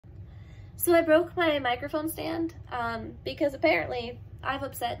So I broke my microphone stand because apparently I've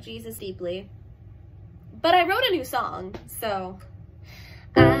upset Jesus deeply. But I wrote a new song, so.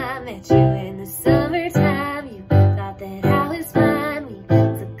 I met you in the summertime, you thought that I was fine, we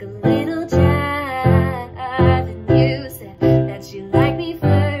took a little drive, and you said that you liked me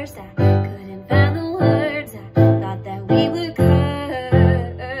first. I couldn't find the words, I thought that we were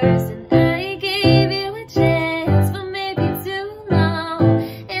cursed, and I gave you a chance for maybe too long,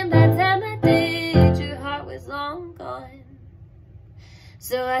 and by the time I did, your heart was long gone.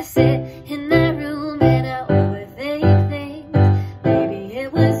 So I sit in my room and I overthink things. Maybe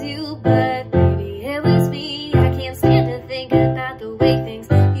it was you, but maybe it was me. I can't stand to think about the way things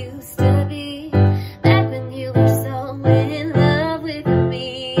used to be, back when you were so in love with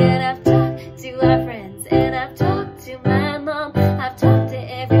me. And I've talked to our friends and I've talked to my mom, I've talked to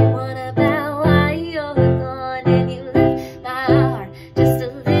everyone about why you're gone, and you left my heart just a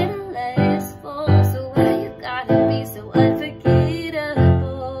little less full. So why you gotta be so unforgettable?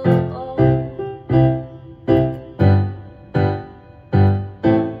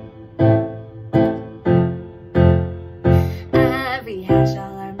 I rehash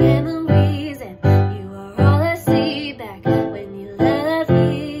all our memories, and you are all I see back when you loved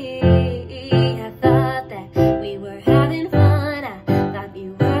me. I thought that we were having fun, I thought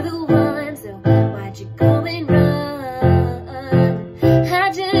you were the one, so why'd you go and run?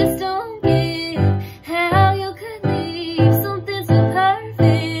 I just don't get how you could leave something so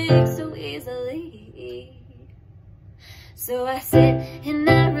perfect so easily. So I sit in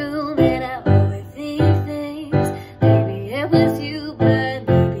my room and I overthink things. Maybe it was you, but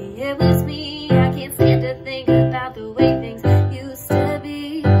maybe it was me. I can't stand to think about the way things used to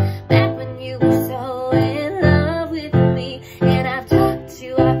be, back when you were so in love with me. And I've talked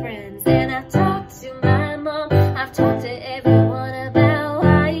to our friends and I've talked to my mom, I've talked to everyone about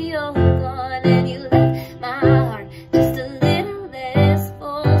why you're gone, and you left my heart just a little less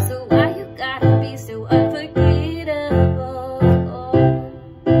full. So why you gotta be so unforgettable?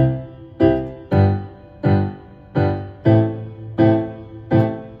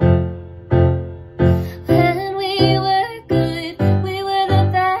 When we were good, we were the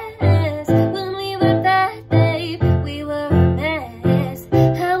best. When we were bad, babe, we were a mess.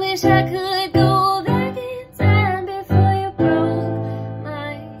 I wish I could go back in time before you broke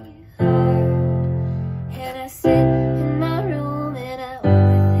my heart. And I sit in my room and I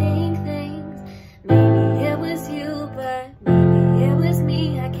overthink things. Maybe it was you, but maybe it was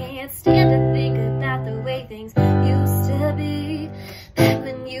me. I can't stand to think about the way things used to be, back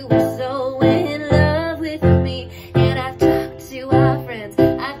when you were so in love with me. And I've talked to our friends,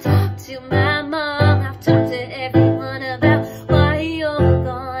 I've talked to my mom, I've talked to everyone about why you're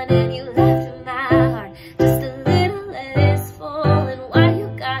gone, and you left my heart just a little less full. And why you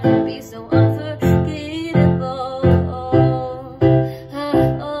gotta be so unforgettable?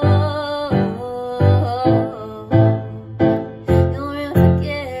 You're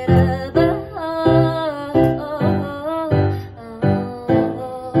unforgettable.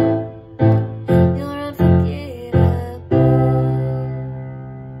 You're unforgettable.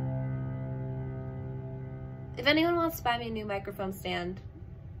 If anyone wants to buy me a new microphone stand,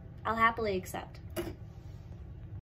 I'll happily accept.